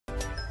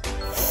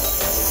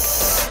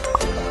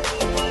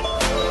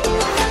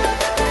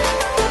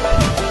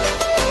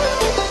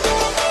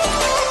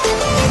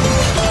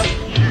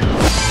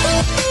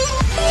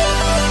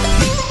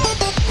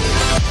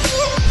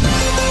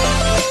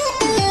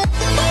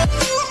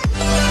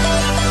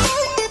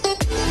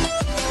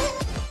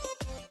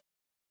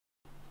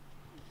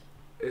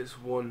It's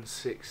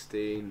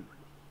 1:16,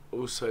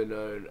 also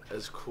known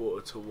as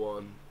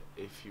 1:45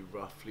 if you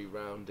roughly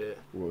round it.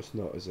 Well, it's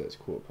not, is it? It's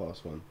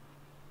 1:15.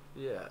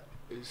 Yeah,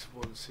 it's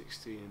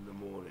 1:16 in the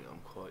morning. I'm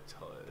quite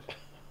tired.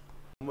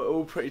 We're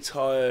all pretty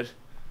tired,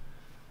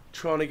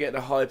 trying to get the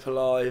hype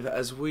alive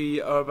as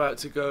we are about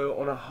to go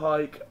on a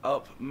hike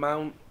up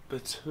Mount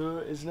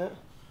Batur, isn't it?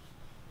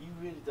 You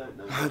really don't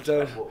know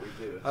what we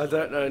do. I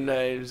don't know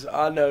names.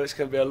 I know it's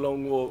going to be a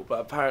long walk,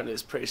 but apparently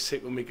it's pretty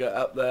sick when we get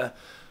up there.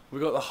 We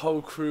got the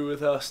whole crew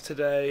with us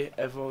today.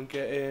 Everyone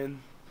get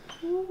in.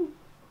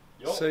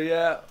 So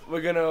yeah,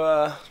 we're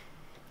gonna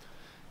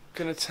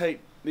take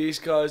these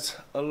guys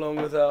along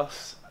with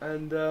us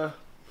and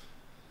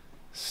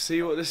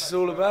see what this is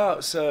all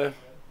about. So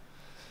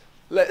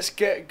let's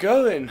get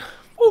going.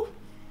 Woo!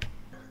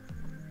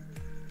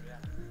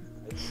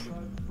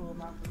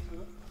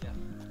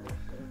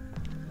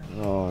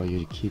 Oh,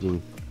 you're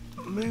kidding.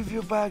 Move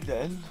your bag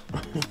then.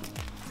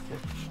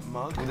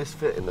 Mug. Will this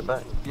fit in the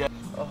bag? Yeah.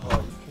 Oh,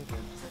 you're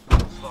kidding.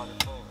 Slide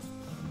it forward.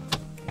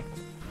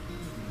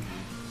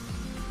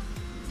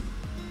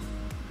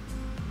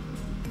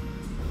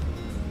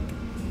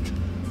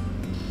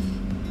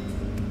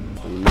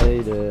 We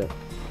made it.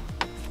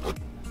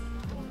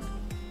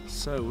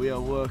 So we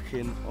are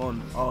working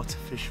on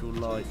artificial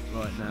light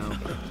right now.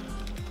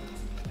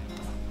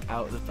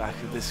 Out the back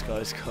of this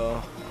guy's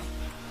car.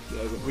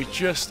 We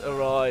just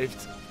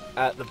arrived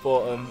at the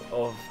bottom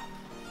of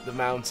the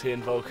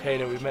mountain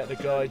volcano. We met the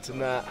guides and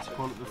that.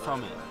 Call it the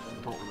summit.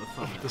 The bottom of the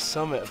summit. The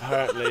summit,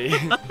 apparently.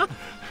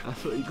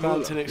 That's what you call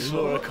Mountain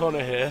Explorer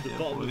Connor here.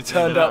 it.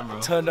 Turned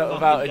up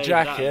without a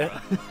jacket.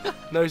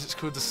 Knows it's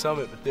called the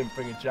summit, but didn't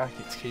bring a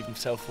jacket to keep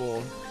himself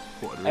warm.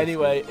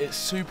 Anyway, it's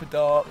super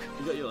dark.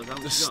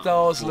 The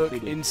stars look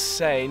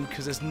insane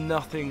because there's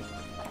nothing,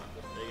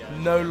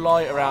 no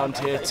light around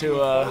here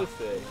to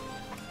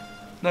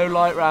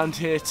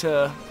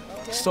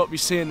stop you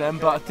seeing them.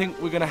 But I think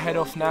we're gonna head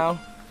off now,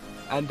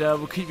 and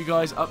we'll keep you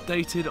guys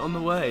updated on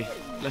the way.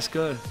 Let's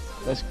go.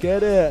 Let's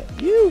get it.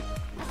 You.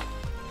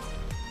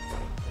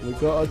 We've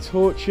got our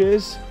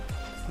torches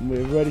and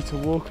we're ready to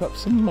walk up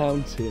some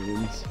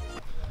mountains.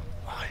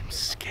 I'm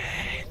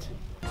scared.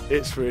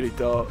 It's really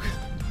dark.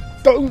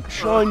 Don't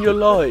shine your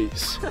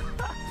lights.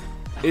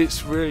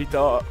 It's really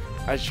dark,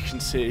 as you can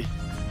see.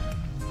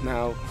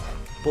 Now,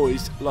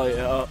 boys, light it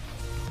up.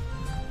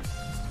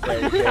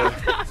 There we go.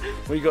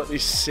 We got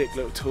these sick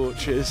little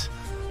torches,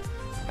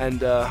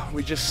 and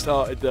we just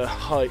started the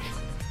hike.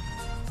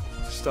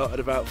 Started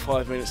about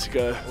 5 minutes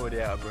ago. Already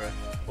out of breath.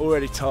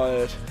 Already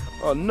tired.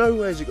 Oh, no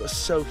way has it got a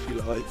selfie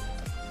light.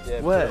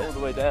 Yeah, where? all the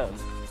way down.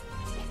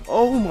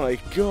 Oh my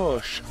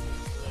gosh.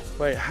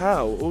 Wait,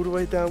 how? All the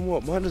way down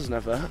what? Mine doesn't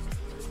have that.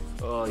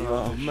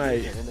 Oh,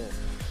 mate.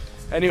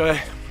 Anyway,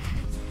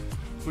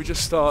 we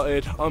just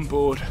started. I'm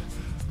bored.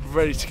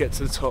 Ready to get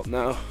to the top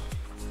now.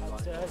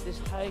 This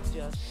hike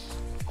just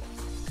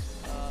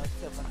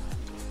 700.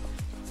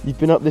 You've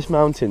been up this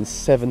mountain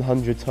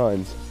 700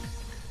 times.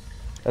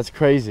 That's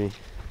crazy.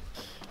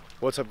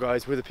 What's up,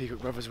 guys? We're the Peacock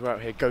Brothers. We're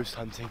out here ghost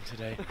hunting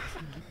today.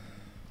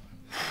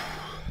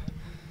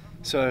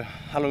 So,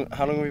 how long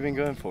have we been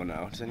going for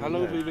now? How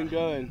long have we been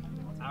going?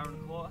 Hour and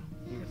a quarter.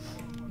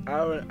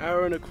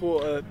 Hour and a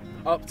quarter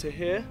up to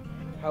here.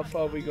 How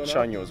far have we gone?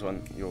 Shine your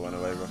one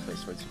away, roughly.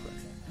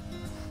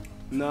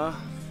 Nah.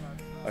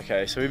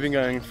 Okay, so we've been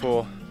going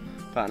for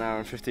about an hour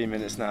and 15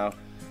 minutes now.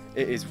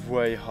 It is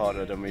way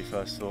harder than we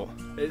first thought.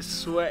 It's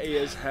sweaty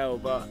as hell,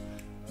 but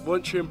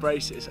once you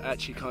embrace it, it's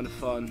actually kind of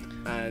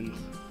fun. And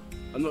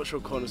I'm not sure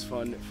Connor's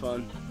finding it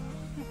fun.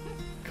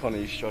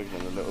 Connor's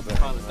struggling a little bit.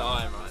 Kind of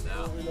dying right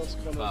now. We lost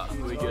Connor, but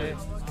we're good.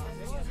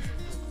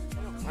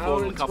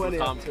 Hour A and couple of 20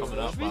 times up coming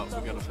till up, but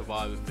we're going to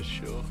survive it for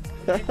sure.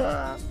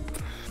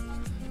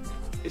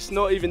 It's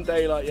not even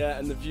daylight yet,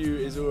 and the view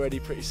is already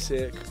pretty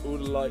sick. All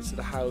the lights of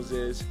the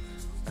houses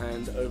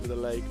and over the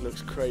lake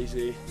looks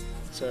crazy.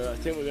 So I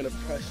think we're going to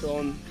press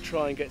on,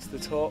 try and get to the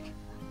top,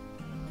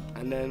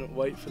 and then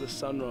wait for the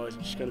sunrise,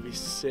 which is going to be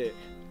sick.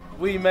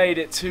 We made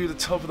it to the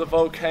top of the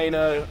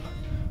volcano.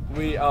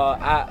 We are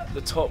at the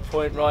top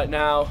point right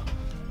now,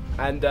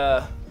 and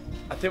I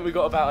think we've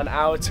got about an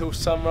hour till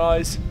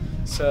sunrise.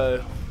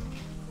 So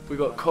we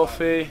got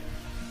coffee,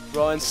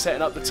 Ryan's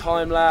setting up the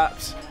time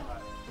lapse,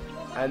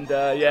 and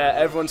yeah,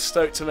 everyone's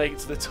stoked to make it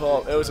to the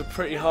top. It was a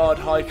pretty hard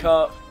hike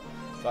up,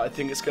 but I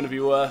think it's going to be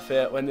worth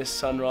it when this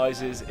sun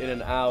rises in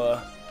an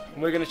hour.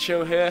 And we're going to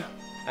chill here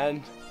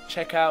and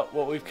check out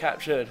what we've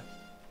captured.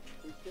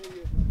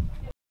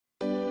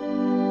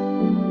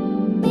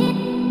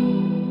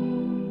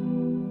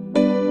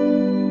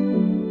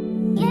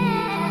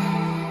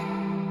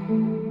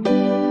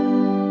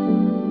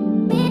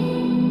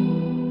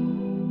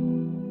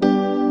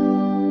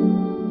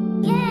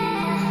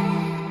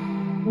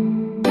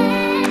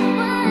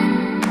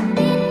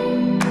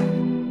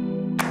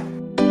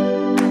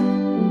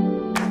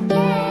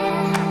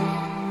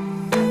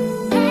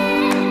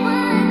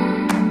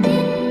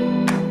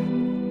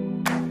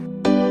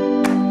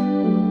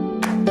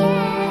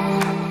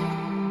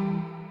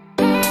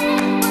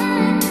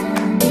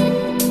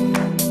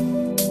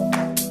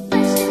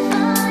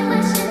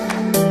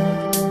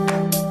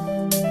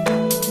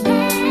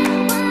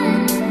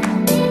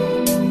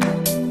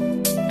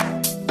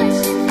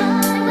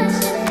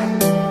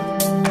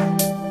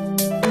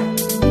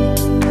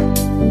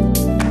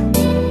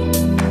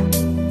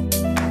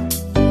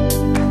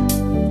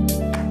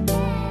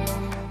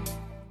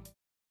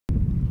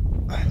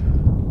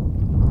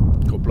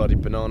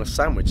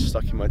 sandwich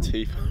stuck in my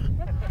teeth.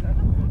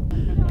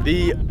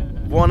 The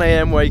 1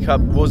 AM wake up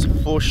was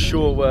for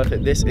sure worth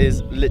it. This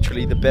is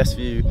literally the best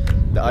view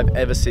that I've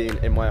ever seen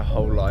in my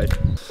whole life.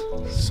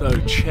 So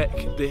check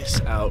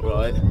this out,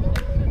 right?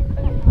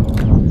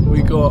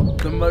 We got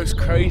the most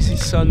crazy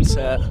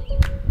sunset.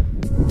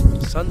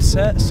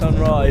 Sunset?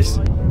 Sunrise.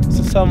 It's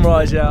a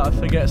sunrise, yeah, I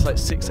forget, it's like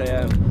 6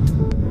 AM.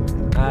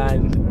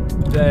 And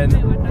then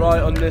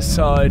right on this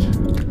side,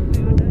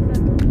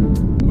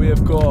 we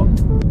have got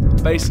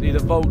basically the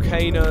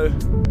volcano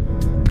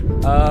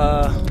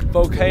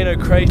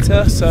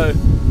crater. So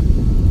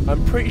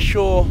I'm pretty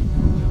sure,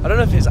 I don't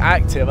know if it's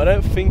active, I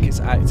don't think it's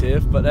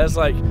active, but there's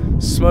like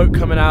smoke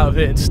coming out of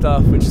it and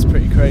stuff, which is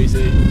pretty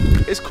crazy.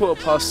 It's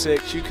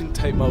 6:15, you can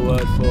take my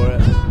word for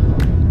it.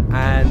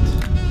 And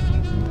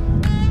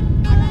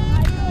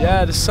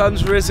yeah, the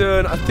sun's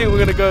risen. I think we're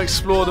gonna go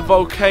explore the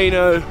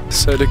volcano.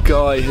 So the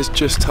guy has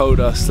just told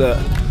us that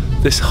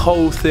this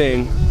whole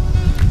thing,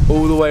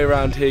 all the way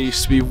around here,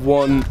 used to be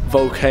one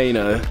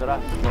volcano.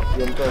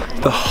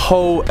 The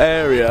whole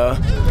area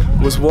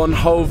was one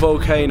whole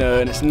volcano,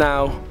 and it's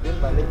now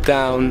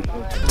down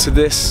to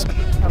this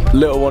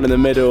little one in the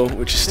middle,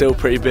 which is still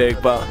pretty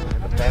big, but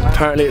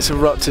apparently it's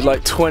erupted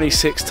like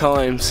 26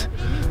 times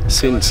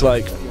since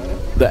like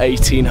the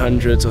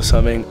 1800s or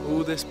something.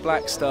 All this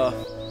black stuff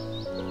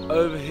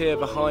over here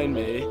behind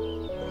me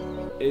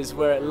is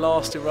where it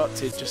last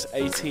erupted just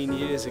 18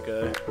 years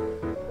ago.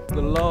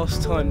 The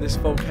last time this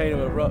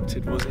volcano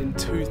erupted was in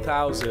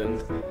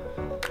 2000.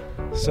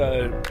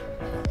 So,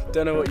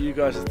 don't know what you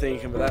guys are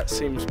thinking, but that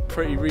seems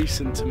pretty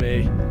recent to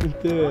me.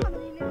 Do it.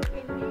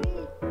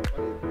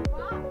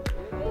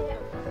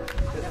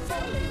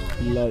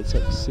 Lights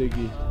up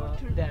Siggy.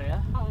 There,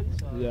 yeah?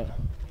 Yeah.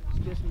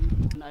 Excuse me.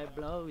 When I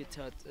blow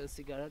without a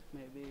cigarette,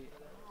 maybe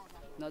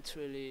not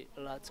really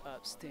a lot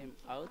of steam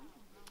out.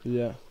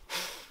 Yeah.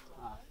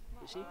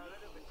 You see?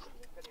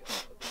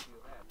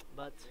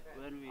 But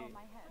when we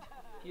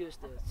use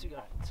the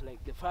cigarette, it's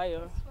like the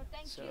fire.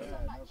 So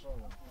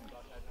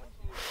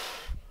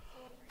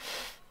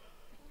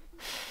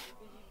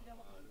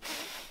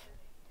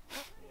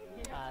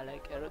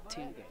like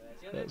erupting.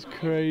 That's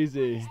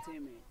crazy.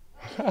 Steamy.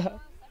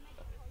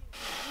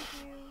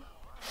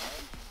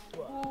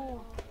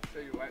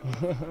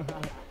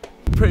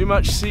 Pretty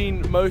much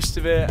seen most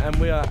of it, and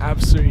we are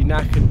absolutely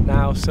knackered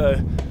now, so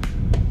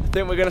I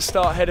think we're going to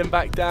start heading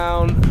back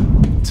down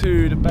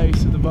to the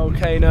base of the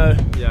volcano.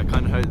 Yeah, I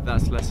kind of hope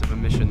that's less of a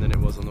mission than it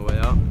was on the way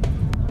up.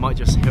 Might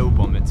just hill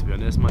bomb it, to be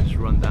honest. Might just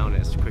run down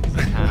it as quick as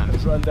I can.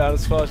 Just run down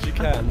as fast as you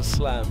can,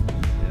 slam.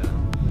 Yeah.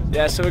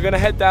 Yeah, so we're going to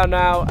head down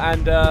now,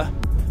 and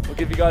we'll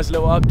give you guys a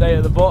little update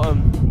at the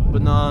bottom.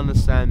 Banana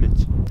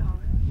sandwich.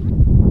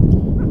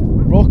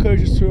 Rocco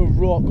just threw a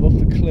rock off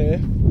the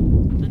cliff.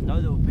 Didn't know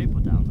there were people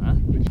down there.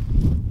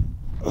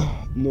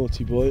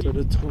 Naughty boy. So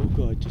the tour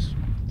guide just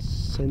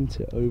sent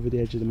it over the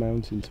edge of the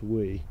mountain to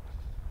wee.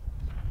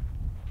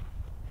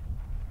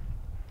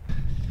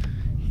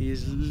 He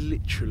is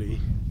literally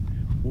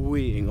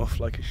weeing off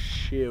like a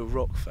sheer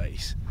rock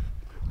face.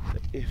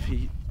 If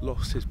he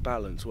lost his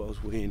balance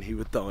whilst weeing, he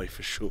would die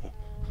for sure.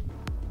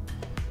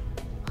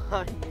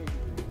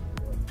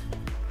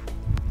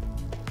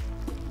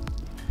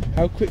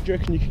 How quick do you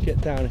reckon you could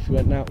get down if you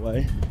went that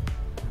way?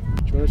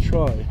 Do you want to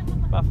try?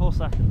 About 4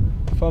 seconds.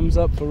 Thumbs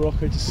up for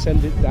Rocco to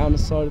send it down the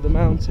side of the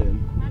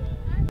mountain.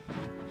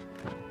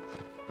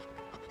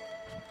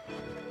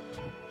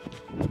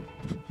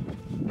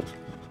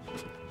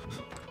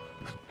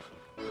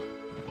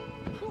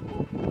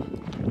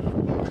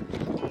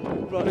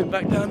 Running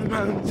back down the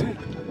mountain.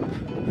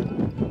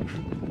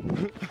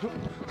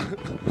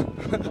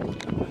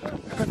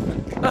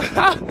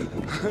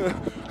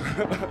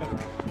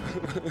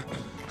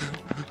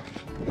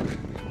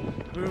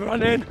 We're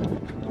running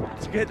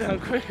to get down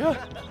quicker.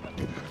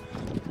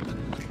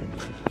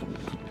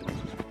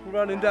 We're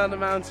running down the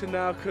mountain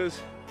now because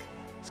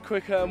it's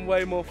quicker and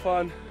way more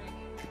fun.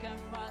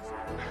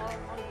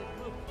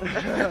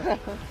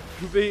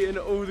 Beating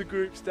all the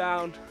groups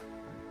down.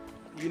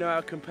 You know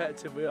how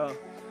competitive we are.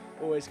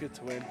 Always good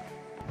to win.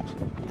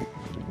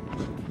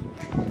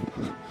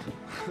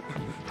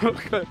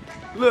 Okay,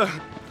 look.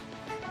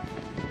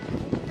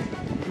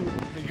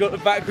 You got the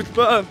backwards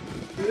button.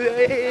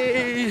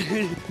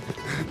 Yay!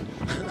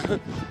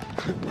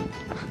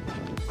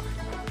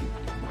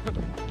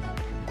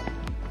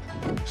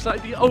 It's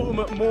like the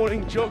ultimate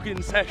morning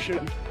jogging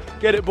session.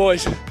 Get it,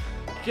 boys.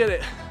 Get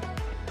it.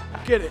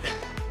 Get it.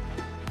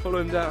 Follow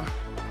him down.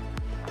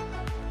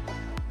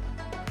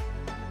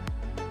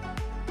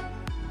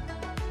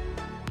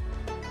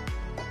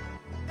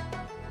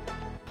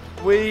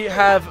 We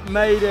have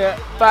made it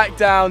back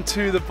down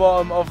to the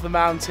bottom of the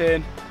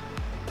mountain.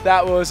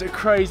 That was a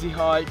crazy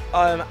hike.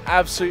 I am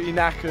absolutely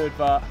knackered,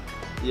 but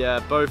Yeah,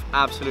 both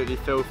absolutely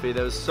filthy.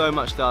 There was so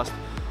much dust,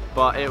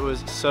 but it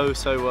was so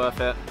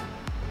worth it.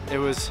 It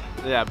was,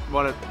 yeah,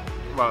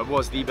 it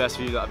was the best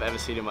view that I've ever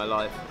seen in my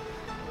life.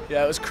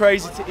 yeah, it was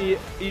crazy to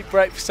eat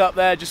breakfast up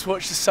there, just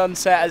watch the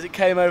sunset as it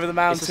came over the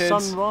mountains. It's a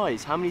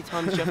sunrise. How many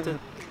times do you have to...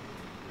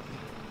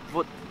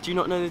 What? Do you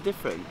not know the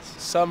difference?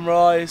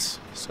 Sunrise,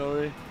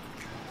 sorry.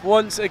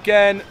 Once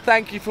again,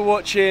 thank you for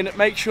watching.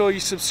 Make sure you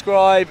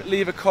subscribe,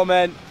 leave a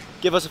comment.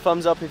 Give us a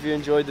thumbs up if you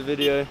enjoyed the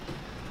video.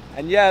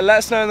 And yeah, let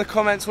us know in the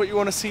comments what you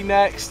want to see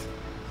next.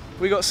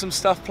 We got some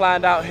stuff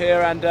planned out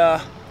here and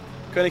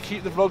gonna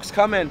keep the vlogs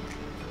coming.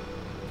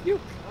 You.